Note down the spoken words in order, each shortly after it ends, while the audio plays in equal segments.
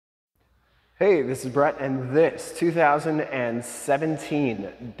Hey, this is Brett, and this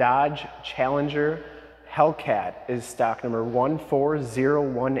 2017 Dodge Challenger Hellcat is stock number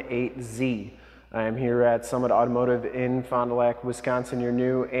 14018Z. I am here at Summit Automotive in Fond du Lac, Wisconsin, your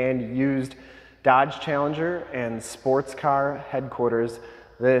new and used Dodge Challenger and sports car headquarters.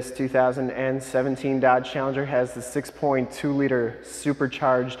 This 2017 Dodge Challenger has the 6.2-liter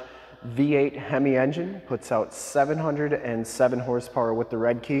supercharged V8 Hemi engine, puts out 707 horsepower with the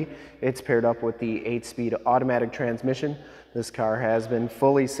red key. It's paired up with the 8-speed automatic transmission. This car has been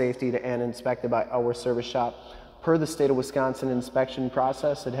fully safetied and inspected by our service shop. Per the state of Wisconsin inspection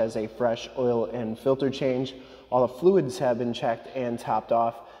process, it has a fresh oil and filter change. All the fluids have been checked and topped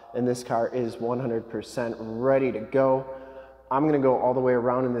off, and this car is 100% ready to go. I'm gonna go all the way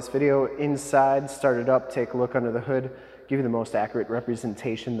around in this video, inside, start it up, take a look under the hood, give you the most accurate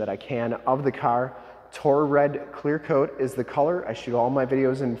representation that I can of the car. Torred Clearcoat is the color. I shoot all my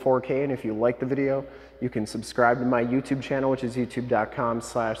videos in 4K, and if you like the video, you can subscribe to my YouTube channel, which is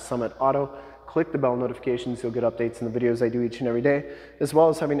youtube.com/summitauto. Click the bell notifications, you'll get updates on the videos I do each and every day, as well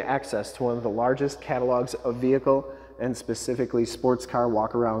as having access to one of the largest catalogs of vehicle and specifically sports car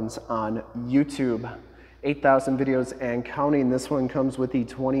walkarounds on YouTube. 8,000 videos and counting. This one comes with the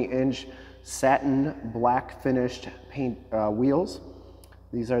 20-inch satin black finished paint wheels.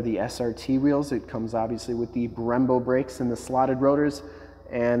 These are the SRT wheels. It comes obviously with the Brembo brakes and the slotted rotors,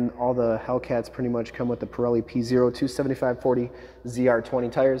 and all the Hellcats pretty much come with the Pirelli Pzero 275/40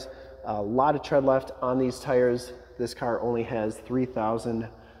 ZR20 tires. A lot of tread left on these tires. This car only has 3,000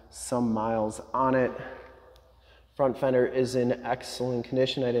 some miles on it. Front fender is in excellent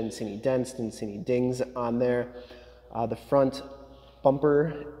condition. I didn't see any dents, didn't see any dings on there. The front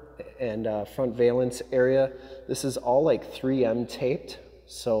bumper and front valence area, this is all like 3M taped,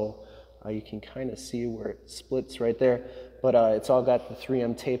 so you can kind of see where it splits right there, but it's all got the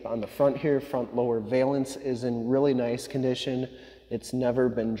 3M tape on the front here. Front lower valence is in really nice condition. It's never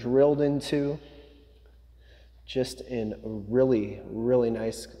been drilled into, just in a really, really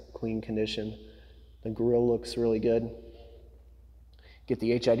nice clean condition. The grille looks really good. Get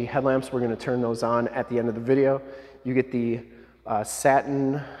the HID headlamps. We're going to turn those on at the end of the video. You get the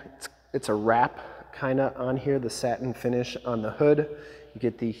satin, it's a wrap kind of on here, the satin finish on the hood. You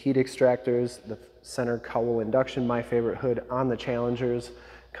get the heat extractors, the center Cowl induction, my favorite hood on the Challengers.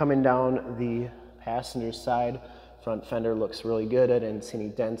 Coming down the passenger side, front fender looks really good. I didn't see any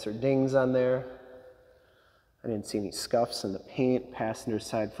dents or dings on there. I didn't see any scuffs in the paint. Passenger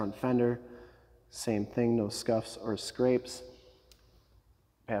side front fender, same thing, no scuffs or scrapes.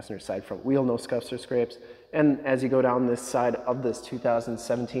 Passenger side front wheel, no scuffs or scrapes. And as you go down this side of this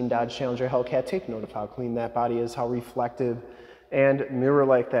 2017 Dodge Challenger Hellcat, take note of how clean that body is, how reflective and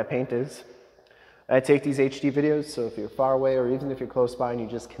mirror-like that paint is. I take these HD videos, so if you're far away or even if you're close by and you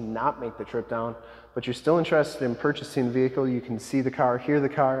just cannot make the trip down, but you're still interested in purchasing the vehicle, you can see the car, hear the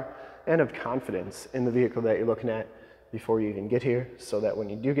car, and have confidence in the vehicle that you're looking at before you even get here, so that when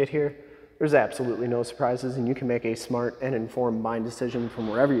you do get here, there's absolutely no surprises and you can make a smart and informed buying decision from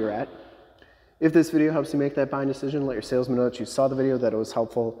wherever you're at. If this video helps you make that buying decision, let your salesman know that you saw the video, that it was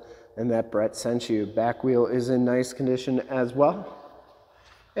helpful, and that Brett sent you. Back wheel is in nice condition as well.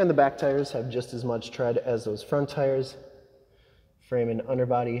 And the back tires have just as much tread as those front tires. Frame and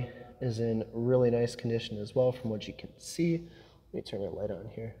underbody is in really nice condition as well from what you can see. Let me turn my light on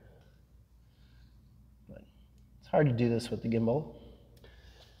here. But it's hard to do this with the gimbal.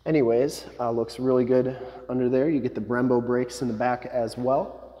 Anyways, looks really good under there. You get the Brembo brakes in the back as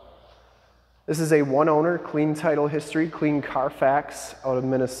well. This is a one owner, clean title history, clean CARFAX out of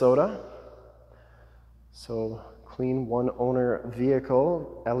Minnesota. So clean one owner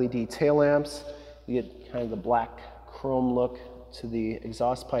vehicle, LED tail lamps. You get kind of the black chrome look to the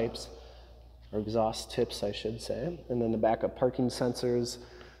exhaust pipes, or exhaust tips I should say. And then the backup parking sensors.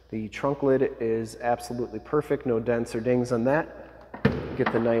 The trunk lid is absolutely perfect, no dents or dings on that. You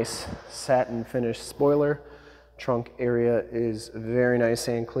get the nice satin finish spoiler. Trunk area is very nice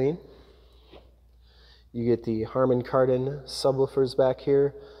and clean. You get the Harmon Kardon subwoofers back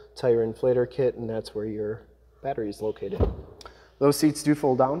here, tire inflator kit, and that's where your battery is located. Those seats do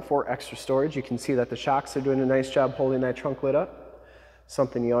fold down for extra storage. You can see that the shocks are doing a nice job holding that trunk lid up.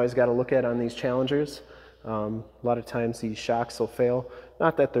 Something you always got to look at on these Challengers. A lot of times these shocks will fail.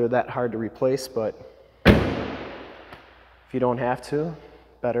 Not that they're that hard to replace, but if you don't have to,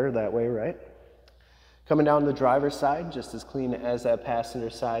 better that way, right? Coming down the driver's side, just as clean as that passenger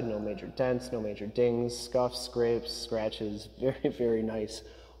side. No major dents, no major dings, scuffs, scrapes, scratches. Very, very nice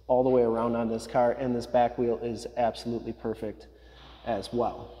all the way around on this car. And this back wheel is absolutely perfect as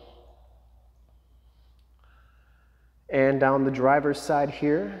well. And down the driver's side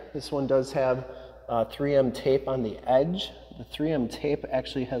here, this one does have 3M tape on the edge. The 3M tape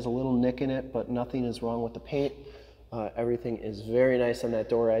actually has a little nick in it, but nothing is wrong with the paint. Everything is very nice on that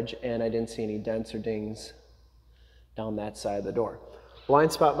door edge, and I didn't see any dents or dings down that side of the door.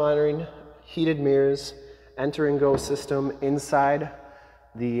 Blind spot monitoring, heated mirrors, enter and go system. Inside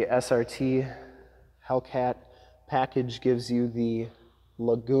the SRT Hellcat package gives you the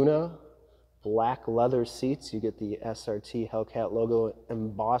Laguna black leather seats. You get the SRT Hellcat logo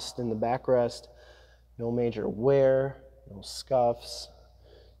embossed in the backrest. No major wear, no scuffs.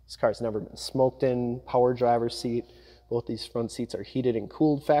 This car's never been smoked in. Power driver's seat. Both these front seats are heated and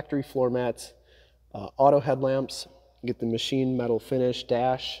cooled. Factory floor mats. Auto headlamps. You get the machine metal finish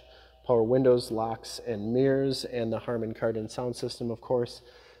dash. Power windows, locks, and mirrors. And the Harmon Kardon sound system, of course.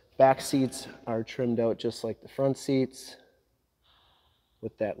 Back seats are trimmed out just like the front seats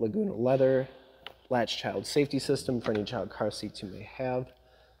with that Laguna leather. Latch child safety system for any child car seats you may have.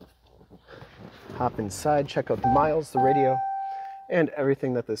 Hop inside, check out the miles, the radio, and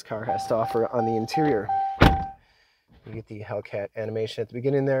everything that this car has to offer on the interior. You get the Hellcat animation at the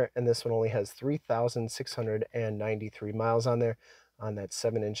beginning there, and this one only has 3,693 miles on there. On that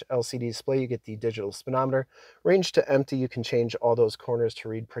 7-inch LCD display, you get the digital speedometer. Range to empty, you can change all those corners to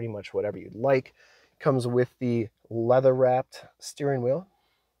read pretty much whatever you'd like. Comes with the leather-wrapped steering wheel.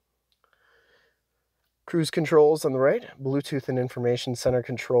 Cruise controls on the right, Bluetooth and information center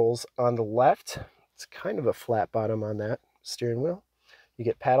controls on the left. It's kind of a flat bottom on that steering wheel. You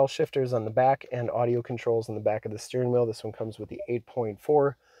get paddle shifters on the back and audio controls on the back of the steering wheel. This one comes with the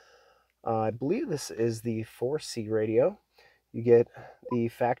 8.4. I believe this is the 4C radio. You get the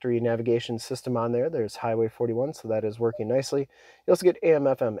factory navigation system on there. There's Highway 41, so that is working nicely. You also get AM,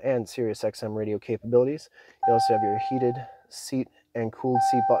 FM, and Sirius XM radio capabilities. You also have your heated seat and cooled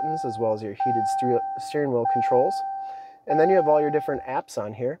seat buttons, as well as your heated steering wheel controls. And then you have all your different apps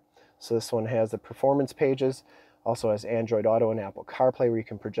on here. So this one has the performance pages, also has Android Auto and Apple CarPlay, where you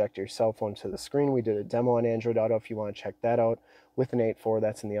can project your cell phone to the screen. We did a demo on Android Auto if you want to check that out with an 8.4.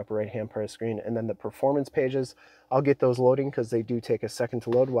 That's in the upper right hand part of the screen. And then the performance pages, I'll get those loading because they do take a second to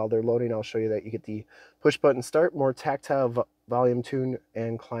load. While they're loading, I'll show you that you get the push button start, more tactile volume tune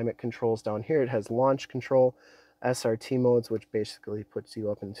and climate controls down here. It has launch control, SRT modes, which basically puts you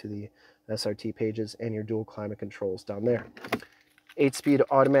up into the SRT pages, and your dual climate controls down there. 8-speed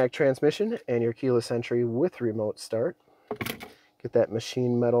automatic transmission and your keyless entry with remote start. Get that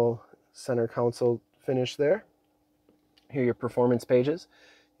machine metal center console finish there. Here are your performance pages.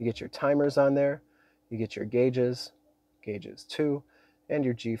 You get your timers on there. You get your gauges, gauges 2, and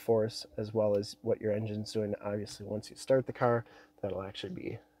your G-force, as well as what your engine's doing. Obviously, once you start the car, that'll actually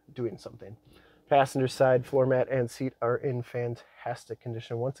be doing something. Passenger side floor mat and seat are in fantastic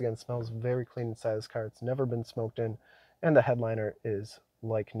condition. Once again, smells very clean inside this car. It's never been smoked in, and the headliner is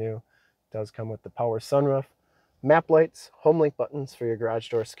like new. It does come with the power sunroof, map lights, Homelink buttons for your garage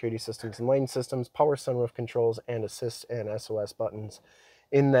door security systems and lane systems, power sunroof controls, and assist and SOS buttons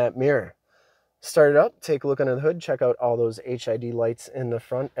in that mirror. Start it up, take a look under the hood, check out all those HID lights in the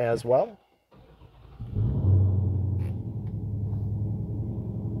front as well.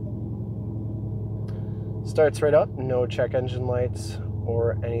 Starts right up, no check engine lights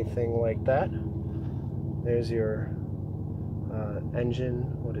or anything like that. There's your engine,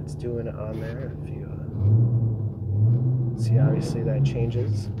 what it's doing on there. If you see, obviously that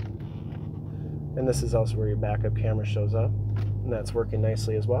changes. And this is also where your backup camera shows up, and that's working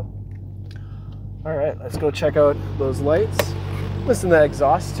nicely as well. All right, let's go check out those lights. Listen to that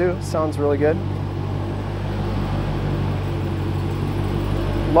exhaust too, sounds really good.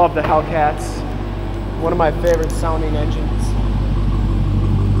 Love the Hellcats. One of my favorite sounding engines.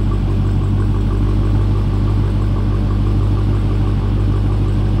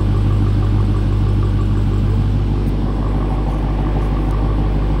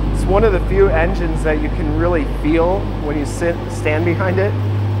 It's one of the few engines that you can really feel when you stand behind it.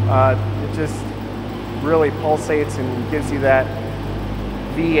 It just really pulsates and gives you that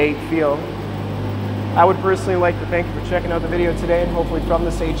V8 feel. I would personally like to thank you for checking out the video today, and hopefully from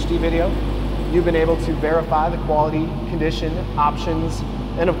this HD video, you've been able to verify the quality, condition, options,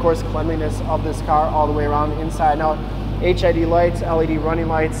 and of course cleanliness of this car all the way around, inside and out. HID lights, LED running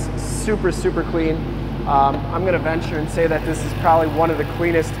lights, super, super clean. I'm gonna venture and say that this is probably one of the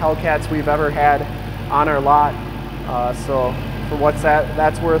cleanest Hellcats we've ever had on our lot. So for what's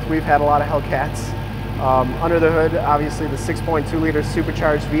that's worth, we've had a lot of Hellcats. Under the hood, obviously the 6.2 liter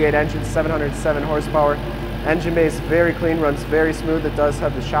supercharged V8 engine, 707 horsepower. Engine base very clean, runs very smooth. It does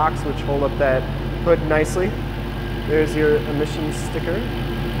have the shocks which hold up that hood nicely. There's your emissions sticker.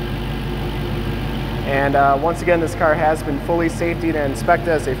 And once again, this car has been fully safetied and inspected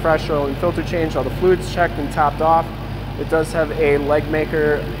as a fresh oil and filter change, all the fluids checked and topped off. It does have a leg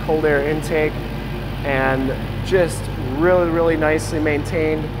maker cold air intake, and just really nicely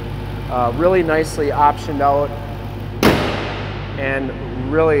maintained, really nicely optioned out, and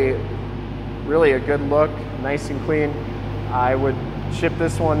really a good look, nice and clean. I would ship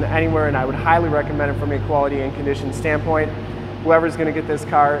this one anywhere, and I would highly recommend it from a quality and condition standpoint. Whoever's going to get this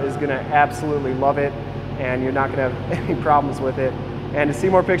car is going to absolutely love it, and you're not going to have any problems with it. And to see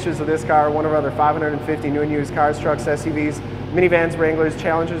more pictures of this car, one of our other 550 new and used cars, trucks, SUVs, minivans, Wranglers,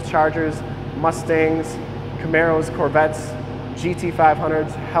 Challengers, Chargers, Mustangs, Camaros, Corvettes,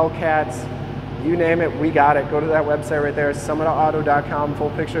 GT500s, Hellcats, you name it, we got it. Go to that website right there, summitauto.com.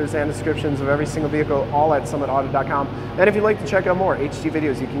 Full pictures and descriptions of every single vehicle, all at summitauto.com. And if you'd like to check out more HD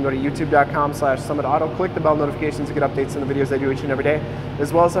videos, you can go to youtube.com/summitauto. Click the bell notifications to get updates on the videos I do each and every day,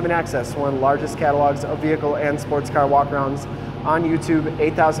 as well as having access to one of the largest catalogs of vehicle and sports car walkarounds on YouTube,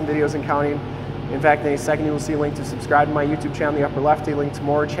 8,000 videos and counting. In fact, in a second you will see a link to subscribe to my YouTube channel in the upper left, a link to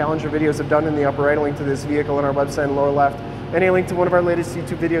more Challenger videos I've done in the upper right, a link to this vehicle on our website in the lower left, and a link to one of our latest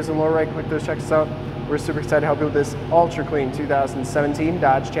YouTube videos in the lower right. Click those, check us out. We're super excited to help you with this ultra clean 2017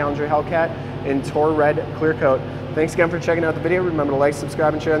 Dodge Challenger Hellcat in Torred Clearcoat. Thanks again for checking out the video. Remember to like,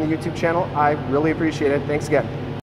 subscribe, and share on the YouTube channel. I really appreciate it. Thanks again.